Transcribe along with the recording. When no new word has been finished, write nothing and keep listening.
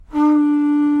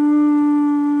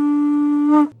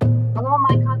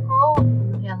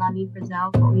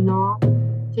Gazelle Koino.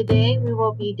 Today we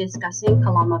will be discussing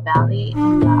Kalama Valley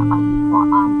in the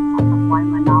on the Hawaii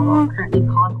Manawa, currently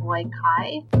called Hawaii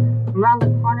Kai, around the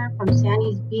corner from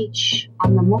Sandy's Beach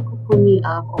on the Mokupuni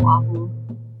of Oahu.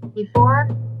 Before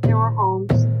there were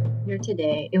homes here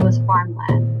today, it was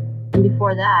farmland. And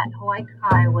before that, Hawaii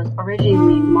Kai was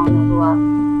originally Mauna Lua,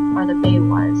 or the bay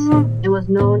was. It was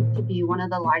known to be one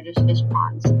of the largest fish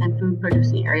ponds and food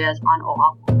producing areas on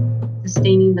Oahu,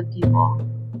 sustaining the people.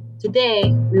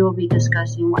 Today, we will be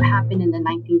discussing what happened in the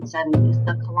 1970s,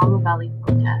 the Kalama Valley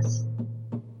protests.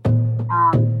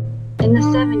 In the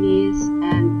 70s,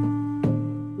 and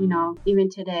even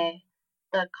today,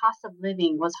 the cost of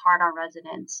living was hard on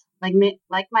residents. Like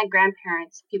my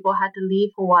grandparents, people had to leave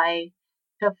Hawaii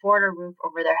to afford a roof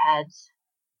over their heads.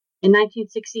 In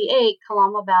 1968,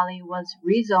 Kalama Valley was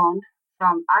rezoned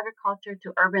from agriculture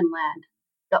to urban land.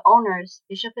 The owners,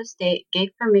 Bishop Estate,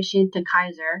 gave permission to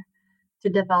Kaiser to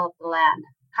develop the land.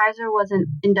 Kaiser was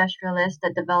an industrialist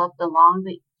that developed along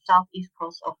the southeast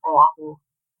coast of Oahu.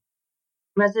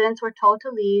 Residents were told to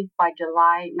leave by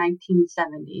July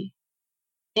 1970.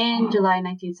 In July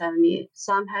 1970,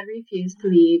 some had refused to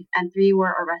leave and 3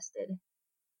 were arrested.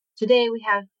 Today we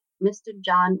have Mr.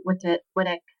 John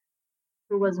Wittek,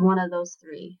 who was one of those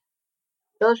 3.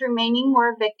 Those remaining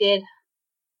were evicted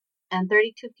and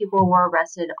 32 people were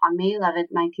arrested on May 11,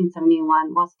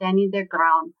 1971 while standing their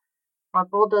ground while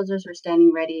bulldozers were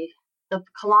standing ready. The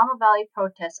Kalama Valley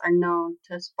protests are known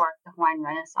to have sparked the Hawaiian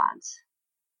Renaissance.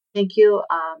 Thank you,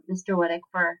 Mr. Wittek,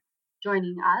 for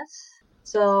joining us.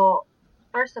 So,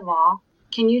 first of all,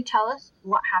 can you tell us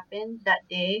what happened that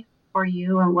day for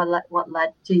you and what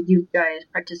led to you guys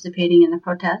participating in the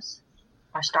protests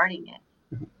or starting it?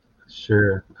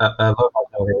 Sure. I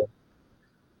love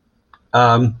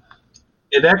it.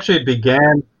 It actually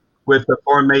began with the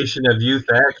formation of Youth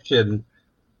Action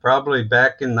probably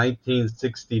back in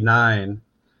 1969.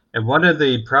 And one of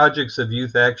the projects of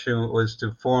Youth Action was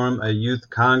to form a youth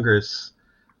congress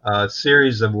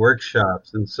series of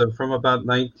workshops. And so from about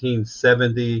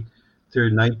 1970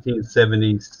 through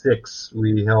 1976,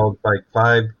 we held like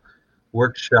 5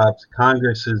 workshops,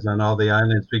 congresses on all the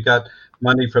islands. We got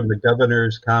money from the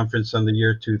Governor's Conference on the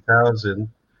year 2000.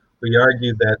 We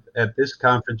argued that at this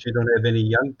conference you don't have any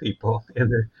young people,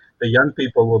 and the young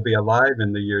people will be alive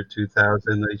in the year 2000.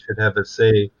 They should have a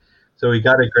say. So we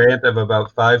got a grant of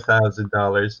about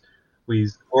 $5,000. We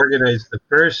organized the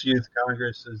first youth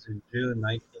congresses in June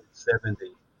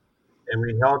 1970, and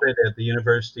we held it at the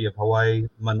University of Hawaii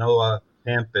Manoa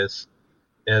campus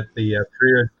at the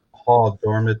Freer Hall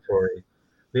dormitory.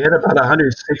 We had about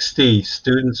 160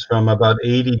 students from about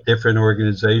 80 different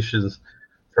organizations,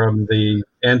 from the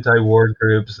anti-war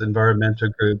groups, environmental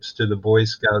groups, to the Boy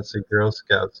Scouts and Girl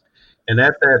Scouts. And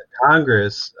at that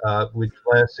Congress, which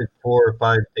lasted 4 or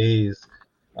 5 days,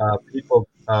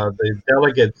 the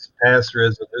delegates passed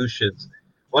resolutions.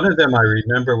 One of them I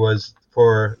remember was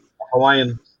for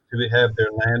Hawaiians to have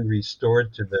their land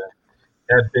restored to them,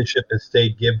 have Bishop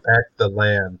Estate give back the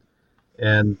land.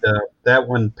 And that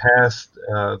one passed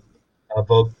a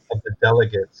vote of the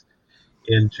delegates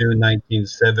in June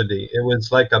 1970. It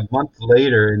was like a month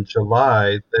later in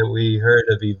July that we heard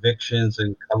of evictions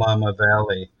in Kalama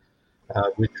Valley,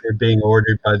 which were being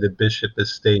ordered by the Bishop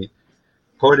Estate.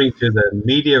 According to the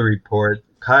media report,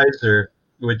 Kaiser,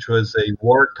 which was a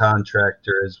war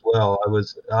contractor as well,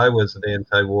 I was an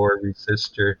anti-war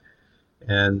resistor,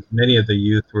 and many of the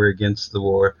youth were against the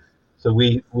war. So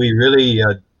we really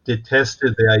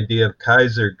detested the idea of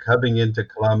Kaiser coming into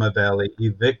Kalama Valley,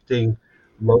 evicting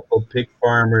local pig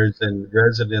farmers and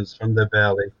residents from the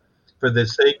valley for the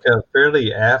sake of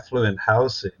fairly affluent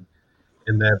housing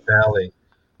in that valley.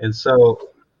 And so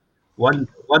one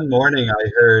morning I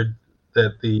heard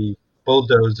that the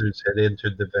bulldozers had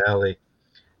entered the valley.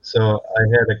 So I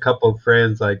had a couple of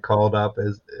friends I called up,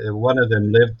 as one of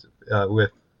them lived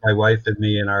with my wife and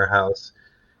me in our house.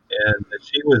 And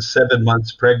she was 7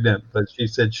 months pregnant, but she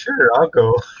said, "Sure, I'll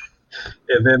go."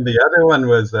 And then the other one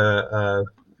was a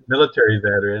military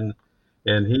veteran,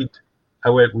 and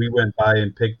we went by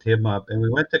and picked him up, and we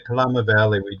went to Kalama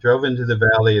Valley. We drove into the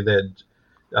valley that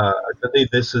I believe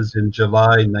this is in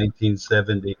July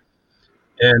 1970,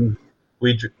 and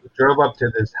we drove up to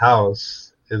this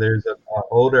house. And there's an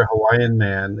older Hawaiian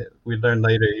man. We learned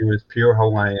later he was pure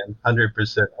Hawaiian,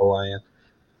 100% Hawaiian,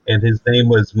 and his name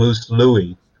was Moose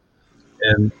Louie.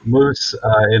 And Moose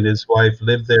and his wife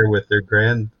lived there with their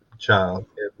grandchild.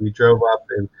 And we drove up,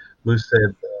 and Moose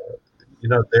said,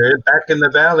 they're back in the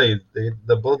valley.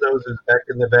 The bulldozers back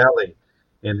in the valley.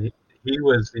 And he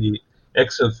was the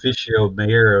ex officio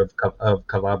mayor of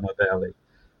Kalama Valley.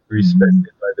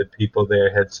 respected by the people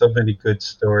there, had so many good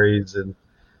stories, and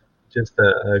just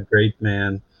a great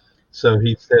man. So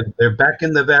he said, they're back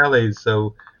in the valley.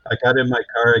 So I got in my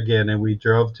car again and we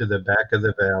drove to the back of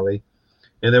the valley.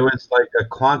 And there was like a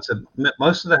Quonset,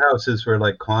 most of the houses were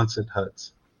like Quonset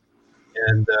huts.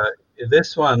 And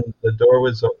this one, the door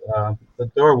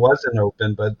wasn't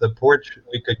open, but the porch,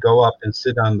 we could go up and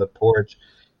sit on the porch.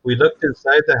 We looked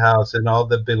inside the house and all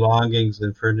the belongings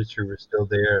and furniture were still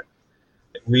there.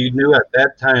 We knew at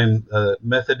that time the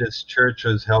Methodist Church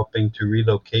was helping to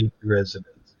relocate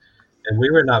residents. And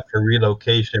we were not for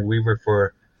relocation, we were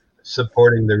for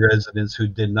supporting the residents who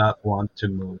did not want to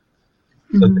move.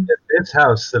 So at this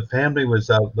house, the family was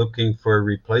out looking for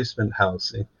replacement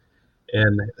housing.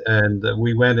 And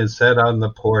we went and sat on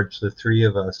the porch, the three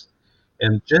of us.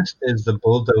 And just as the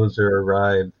bulldozer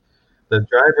arrived, the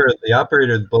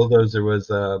operator of the bulldozer was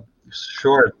a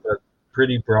short but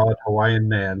pretty broad Hawaiian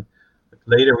man.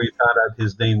 Later, we found out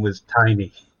his name was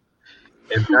Tiny,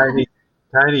 and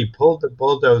Tiny pulled the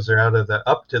bulldozer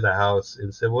up to the house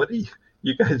and said, "What do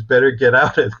you guys better get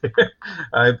out of there?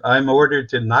 I'm ordered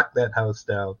to knock that house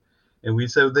down." And we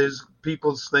said, "There's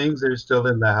people's things are still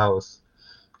in the house."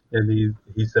 And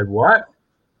he said, "What?"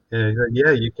 And he said,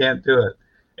 "Yeah, you can't do it."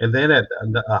 And then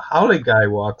a Howley guy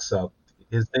walks up.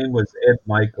 His name was Ed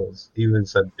Michaels. He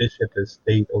was a Bishop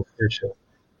Estate official,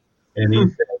 and he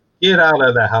said, "Get out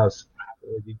of the house."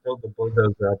 He told the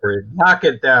bulldozer operator, "Knock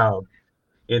it down."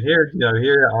 And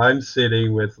here I'm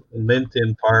sitting with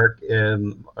Linton Park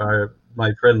and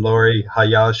my friend Lori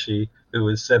Hayashi, who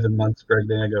was 7 months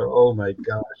pregnant. I go, "Oh my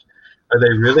gosh, are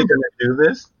they really going to do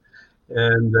this?"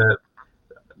 And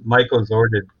Michael's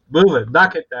ordered, "Move it,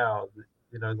 knock it down."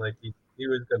 Like he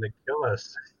was going to kill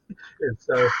us. And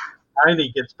so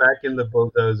Tiny gets back in the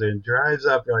bulldozer and drives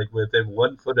up like within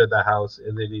 1 foot of the house,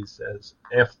 and then he says,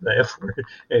 "F the F word,"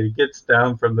 and he gets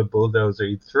down from the bulldozer.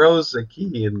 He throws the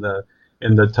key in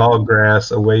the tall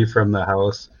grass away from the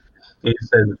house. He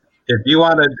said, "If you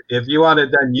want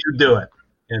it done, you do it."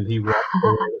 And he walked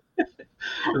away.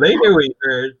 Later we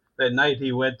heard that night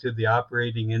he went to the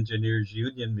operating engineers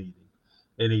union meeting,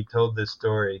 and he told this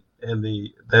story, and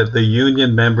that the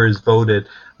union members voted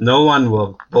no one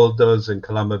will bulldoze in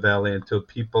Kalama Valley until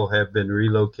people have been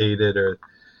relocated, or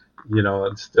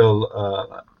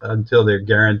until they're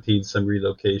guaranteed some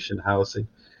relocation housing.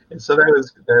 And so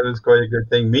that was quite a good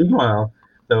thing. Meanwhile,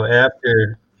 though,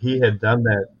 after he had done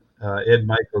that, Ed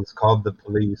Michaels called the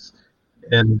police,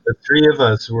 and the three of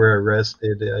us were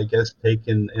arrested, I guess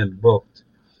taken and booked.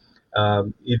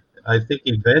 I think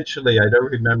eventually, I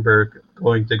don't remember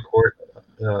going to court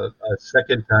a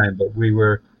second time, but we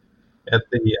were at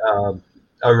the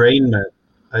arraignment.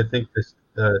 I think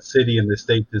the city and the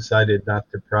state decided not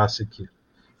to prosecute,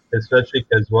 especially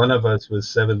because one of us was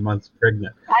 7 months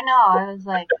pregnant. I know. I was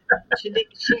like, should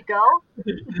she go?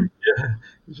 Yeah,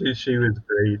 she was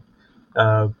great.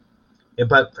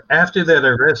 But after that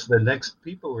arrest, the next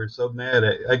people were so mad.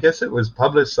 I guess it was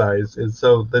publicized, and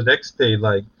so the next day,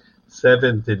 like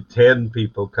 7 to 10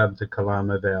 people come to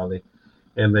Kalama Valley,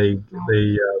 and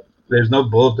there's no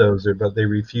bulldozer, but they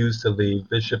refuse to leave.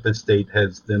 Bishop Estate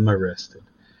has them arrested,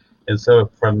 and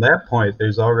so from that point,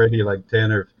 there's already like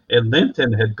 10 and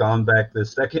Linton had gone back the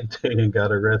second day and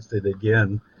got arrested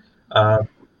again.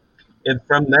 And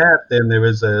from that, then there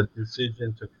was a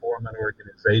decision to form an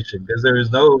organization, because there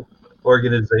was no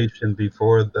organization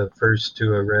before the first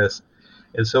 2 arrests.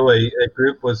 And so a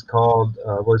group was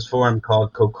formed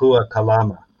called Kokua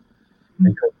Kalama.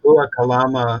 And Kokua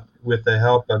Kalama, with the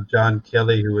help of John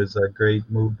Kelly, who was a great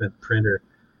movement printer,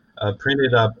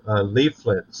 printed up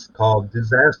leaflets called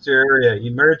 "Disaster Area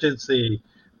Emergency,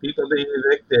 People Being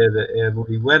Evicted." And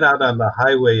we went out on the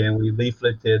highway and we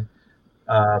leafleted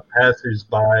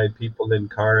passers-by, people in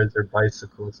cars or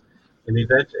bicycles. And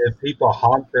eventually people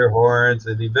honked their horns,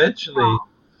 and eventually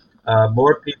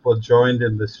more people joined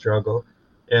in the struggle.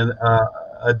 And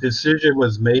a decision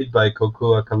was made by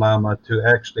Kokua Kalama to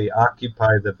actually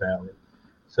occupy the valley,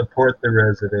 support the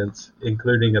residents,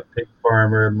 including a pig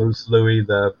farmer, Moose Louie,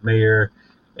 the mayor,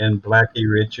 and Blackie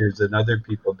Richards, and other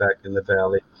people back in the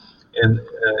valley. And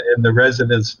the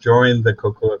residents joined the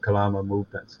Kokua Kalama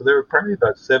movement. So there were probably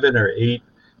about 7 or 8,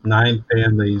 9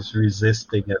 families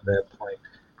resisting at that point.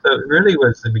 So it really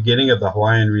was the beginning of the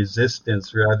Hawaiian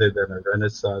resistance rather than a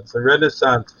renaissance. The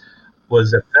renaissance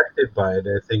was affected by it,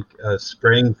 I think,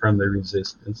 sprang from the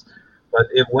resistance. But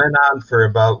it went on for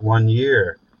about 1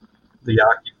 year, the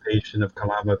occupation of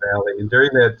Kalama Valley. And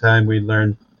during that time, we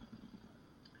learned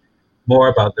more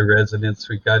about the residents.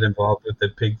 We got involved with the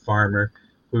pig farmer.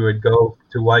 We would go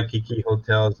to Waikiki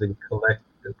hotels and collect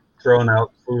thrown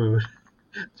out food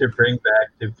to bring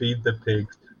back to feed the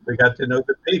pigs. we got to know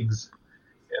the pigs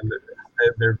and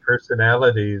their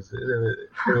personalities.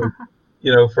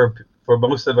 For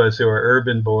most of us who are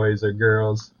urban boys or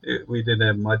girls, we didn't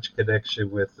have much connection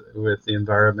with the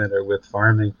environment or with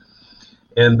farming.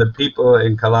 And the people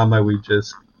in Kalama,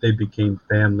 they became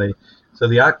family. So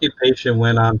the occupation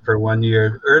went on for 1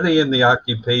 year. Early in the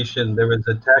occupation, there was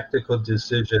a tactical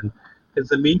decision because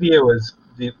the media was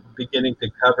beginning to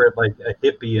cover it like a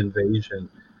hippie invasion,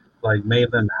 like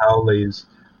Maylan Howley's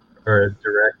are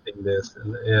directing this.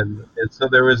 And so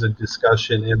there was a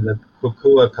discussion in the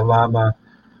Kukua Kalama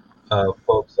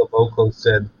folks, the locals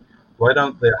said, why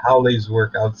don't the Howleys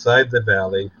work outside the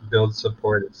valley, build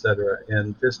support, etc.,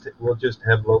 and we'll just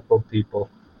have local people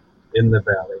in the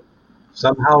valley.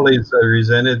 Some Howleys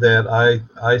resented that.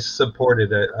 I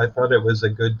supported it. I thought it was a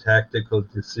good tactical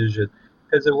decision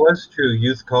because it was true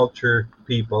youth culture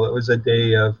people. It was a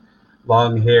day of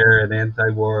long hair and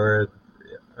anti-war,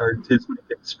 artistic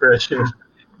expression,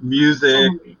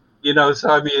 music. So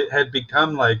I mean, it had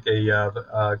become like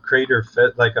a crater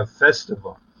like a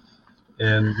festival.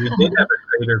 And we did have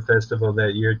a Crater Festival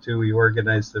that year too. We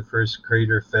organized the first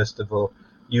Crater Festival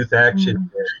Youth Action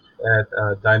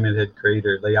at Diamond Head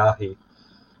Crater, Leahi.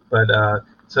 But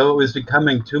so it was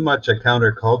becoming too much a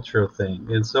countercultural thing.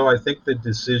 And so I think the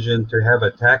decision to have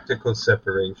a tactical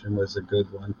separation was a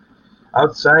good one.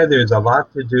 Outside, there's a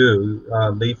lot to do.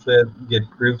 Leaflet, get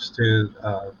groups to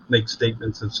make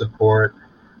statements of support,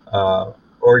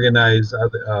 organize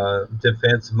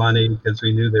defense money because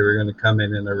we knew they were going to come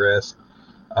in and arrest.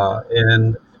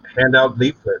 And hand out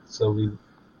leaflets. So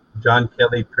John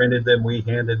Kelly printed them, we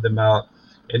handed them out.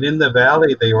 And in the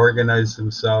valley, they organized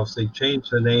themselves. They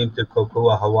changed the name to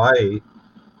Kokua Hawaii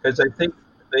because I think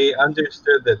they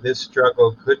understood that this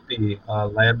struggle could be a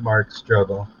landmark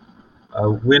struggle.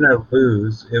 Win or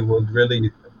lose, it would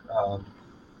really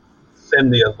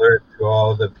send the alert to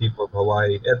all the people of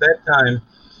Hawaii. At that time,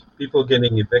 people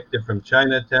getting evicted from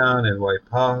Chinatown and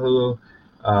Waipahu,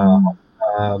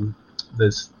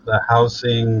 the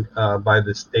housing by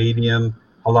the stadium,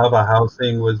 Halava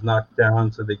housing was knocked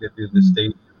down so they could do the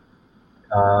stadium.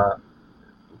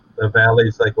 The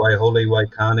valleys like Waihole,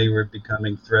 Waikani were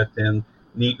becoming threatened.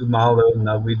 Ni'umalu,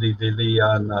 Nawilivili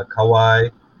on Kauai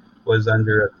was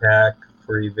under attack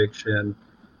for eviction.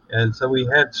 And so we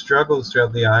had struggles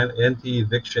throughout the island,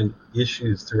 anti-eviction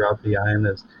issues throughout the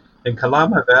islands. And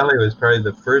Kalama Valley was probably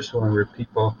the first one where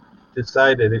people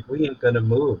decided if we ain't going to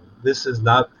move, this is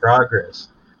not progress.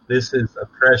 This is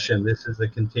oppression. This is a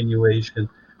continuation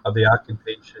of the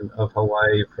occupation of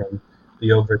Hawaii from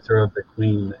the overthrow of the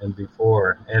Queen and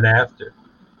before and after.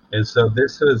 And so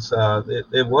this was,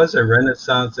 it was a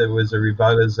renaissance. It was a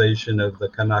revitalization of the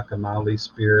Kanaka Maoli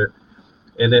spirit.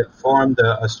 And it formed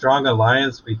a strong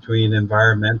alliance between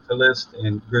environmentalists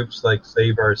and groups like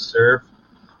Save Our Surf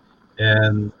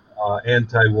and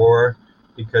anti-war,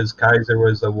 because Kaiser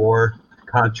was a war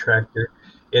contractor.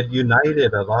 It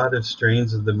united a lot of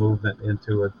strains of the movement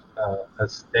into a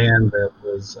stand that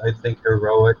was, I think,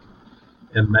 heroic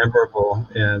and memorable.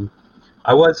 And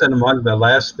I wasn't among the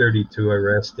last 32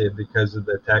 arrested because of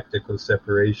the tactical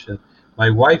separation. My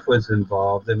wife was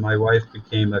involved, and my wife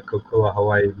became a Kokua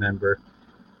Hawaii member.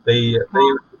 They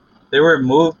were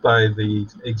moved by the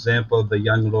example of the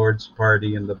Young Lords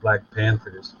Party and the Black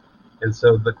Panthers. And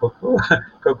so the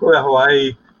Kokua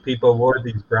Hawaii people wore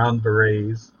these brown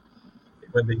berets.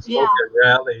 When they spoke at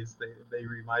rallies, they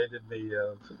reminded me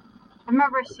of... I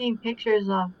remember seeing pictures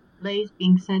of leis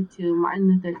being sent to Martin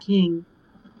Luther King.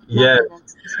 Yes.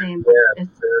 That's the same. Yeah,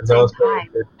 it's the same time.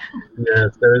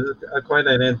 Yes, there's quite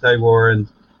an anti-war and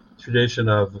tradition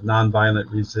of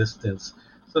nonviolent resistance.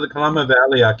 So the Kalama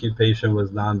Valley occupation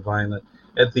was nonviolent.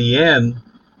 At the end,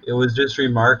 it was just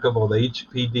remarkable. The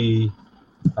HPD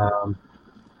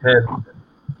had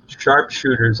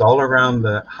sharpshooters all around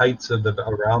the heights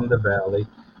around the valley.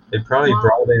 They probably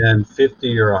brought in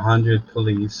 50 or 100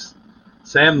 police.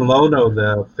 Sam Lono,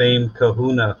 the famed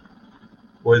kahuna,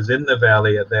 was in the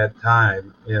valley at that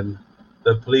time, and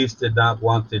the police did not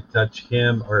want to touch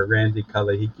him or Randy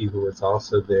Kalahiki, who was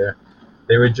also there.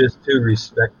 They were just too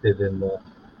respected in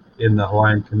the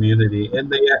Hawaiian community,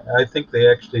 and I think they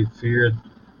actually feared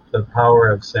the power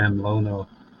of Sam Lono.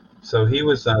 So he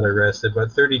was not arrested,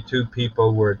 but 32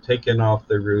 people were taken off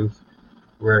the roof,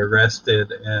 were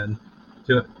arrested, and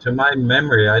to my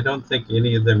memory, I don't think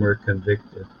any of them were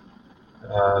convicted.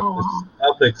 The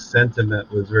public sentiment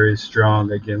was very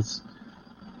strong against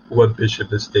what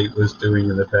Bishop Estate was doing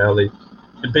in the valley.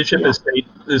 And Bishop Estate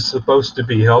is supposed to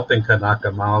be helping Kanaka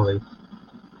Maoli.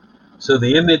 So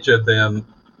the image of them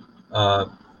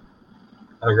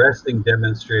arresting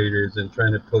demonstrators and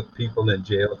trying to put people in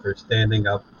jail for standing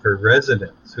up for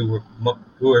residents who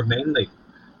were mainly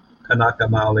Kanaka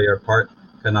Maoli or part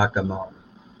Kanaka Maoli.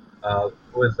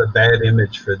 It was a bad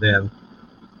image for them.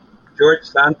 George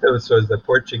Santos was a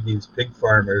Portuguese pig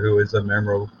farmer who was a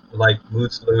memorable, like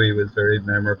Moose Louie was very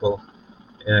memorable,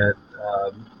 and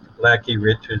Blackie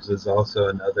Richards is also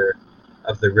another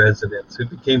of the residents who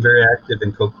became very active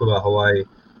in Kokua, Hawaii.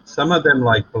 Some of them,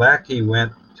 like Blackie,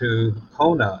 went to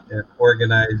Kona and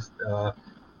organized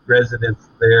residents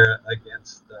there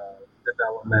against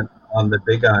development on the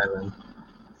Big Island.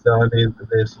 So I mean,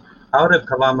 there's out of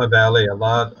Kalama Valley, there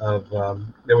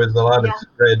was a lot of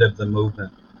spread of the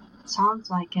movement. Sounds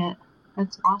like it.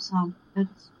 That's awesome.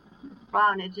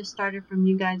 Wow, and it just started from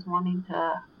you guys wanting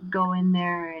to go in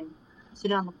there and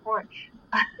sit on the porch.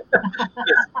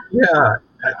 Yeah,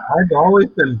 I've always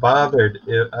been bothered.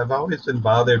 I've always been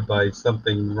bothered by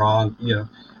something wrong.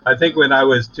 I think when I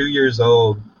was 2 years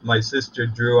old, my sister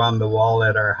drew on the wall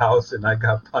at our house, and I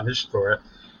got punished for it.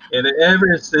 And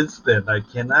ever since then, I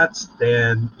cannot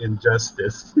stand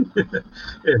injustice.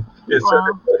 It's sort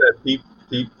of put a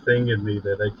deep thing in me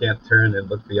that I can't turn and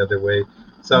look the other way.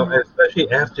 So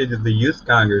especially after the Youth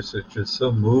Congress, which was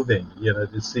so moving,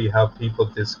 to see how people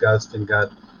discussed and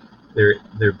got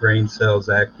their brain cells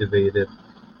activated,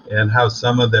 and how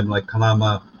some of them, like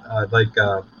Kalani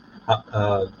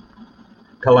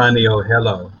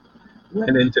Ohelo,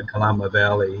 went into Kalama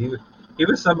Valley. He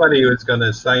was somebody who was going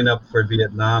to sign up for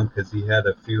Vietnam because he had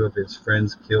a few of his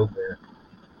friends killed there.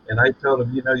 And I told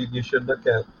him, you should look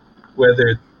at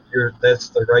whether that's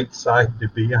the right side to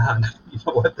be on.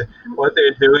 What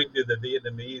they're doing to the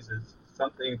Vietnamese is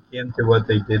something akin to what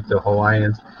they did to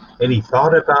Hawaiians. And he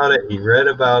thought about it. He read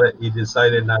about it. He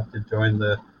decided not to join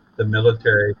the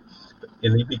military,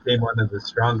 and he became one of the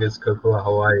strongest Kokua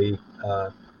Hawaii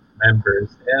members.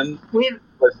 And we've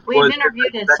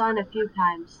interviewed his son a few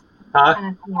times.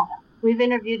 Huh? We've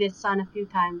interviewed his son a few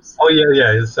times. Oh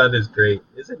yeah, his son is great.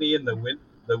 Isn't he in the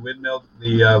windmill,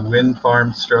 the wind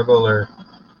farm struggle? Or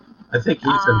I think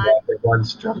he's involved in one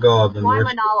struggle of the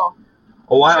Waimanalo.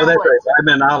 Oh wow, that's right,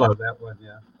 Waimanalo, that one,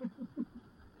 yeah.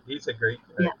 He's a great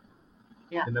guy.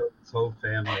 Yeah. I know his whole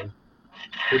family.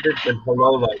 They lived in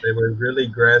Palolo. They were really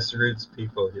grassroots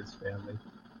people, his family.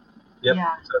 Yep.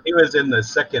 Yeah. So he was in the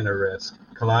second arrest,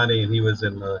 Kalani, and he was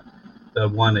in the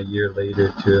one a year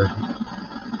later too.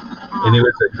 And he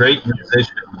was a great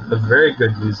musician, a very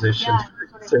good musician.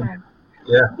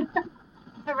 Yeah.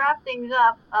 To wrap things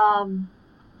up,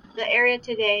 the area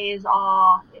today it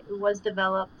was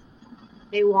developed.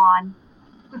 They won.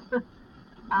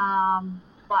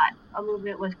 But a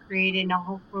movement was created. Now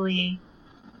hopefully,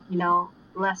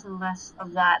 less and less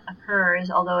of that occurs,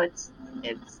 although it's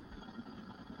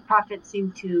profits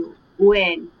seem to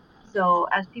win. So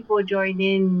as people join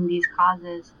in these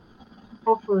causes,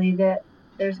 hopefully that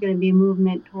there's going to be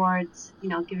movement towards,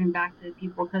 giving back to the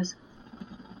people, because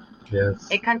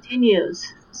it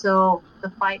continues. So the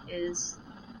fight is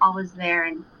always there,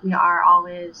 and we are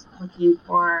always looking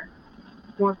for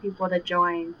more people to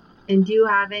join. And do you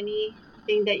have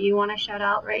anything that you want to shout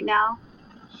out right now?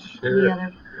 Sure. Any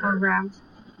other programs?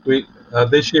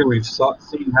 This year we've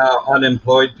seen how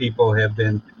unemployed people have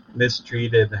been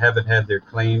mistreated, haven't had their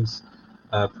claims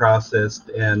processed,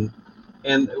 and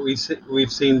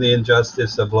we've seen the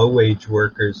injustice of low-wage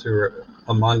workers who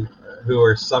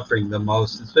are suffering the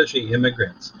most, especially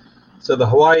immigrants. So the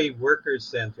Hawaii Workers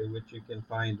Center, which you can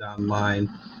find online,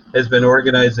 has been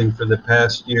organizing for the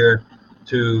past year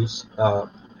to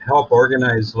help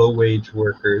organize low-wage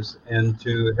workers and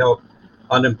to help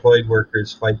unemployed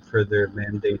workers fight for their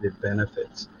mandated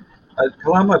benefits.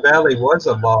 Kalama Valley was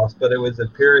a loss, but it was a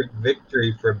Pyrrhic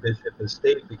victory for Bishop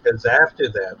Estate, because after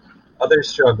that, other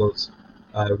struggles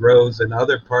rose in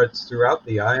other parts throughout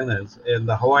the islands, and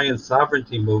the Hawaiian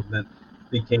sovereignty movement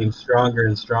became stronger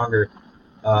and stronger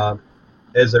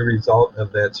as a result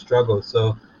of that struggle.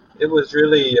 So it was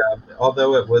really,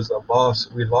 although it was a loss,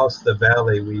 we lost the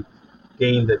valley, we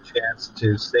gained a chance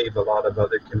to save a lot of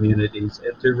other communities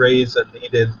and to raise a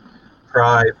needed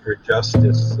cry for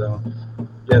justice. So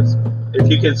yes, if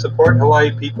you can support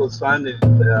Hawaii People's Fund,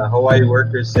 the Hawaii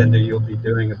Workers Center, you'll be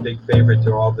doing a big favor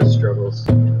to all the struggles.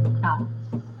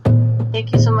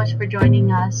 Thank you so much for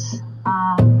joining us.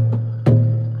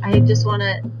 I just want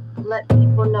to let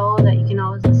people know that you can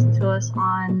always listen to us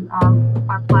on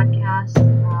our podcast,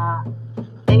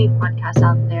 any podcast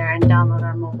out there, and download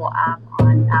our mobile app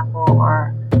on Apple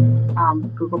or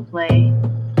Google Play.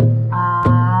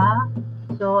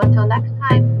 So until next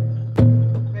time,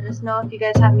 let us know if you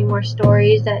guys have any more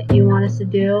stories that you want us to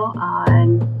do,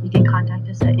 and you can contact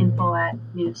us at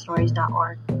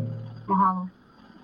info@nativestories.org. Mahalo.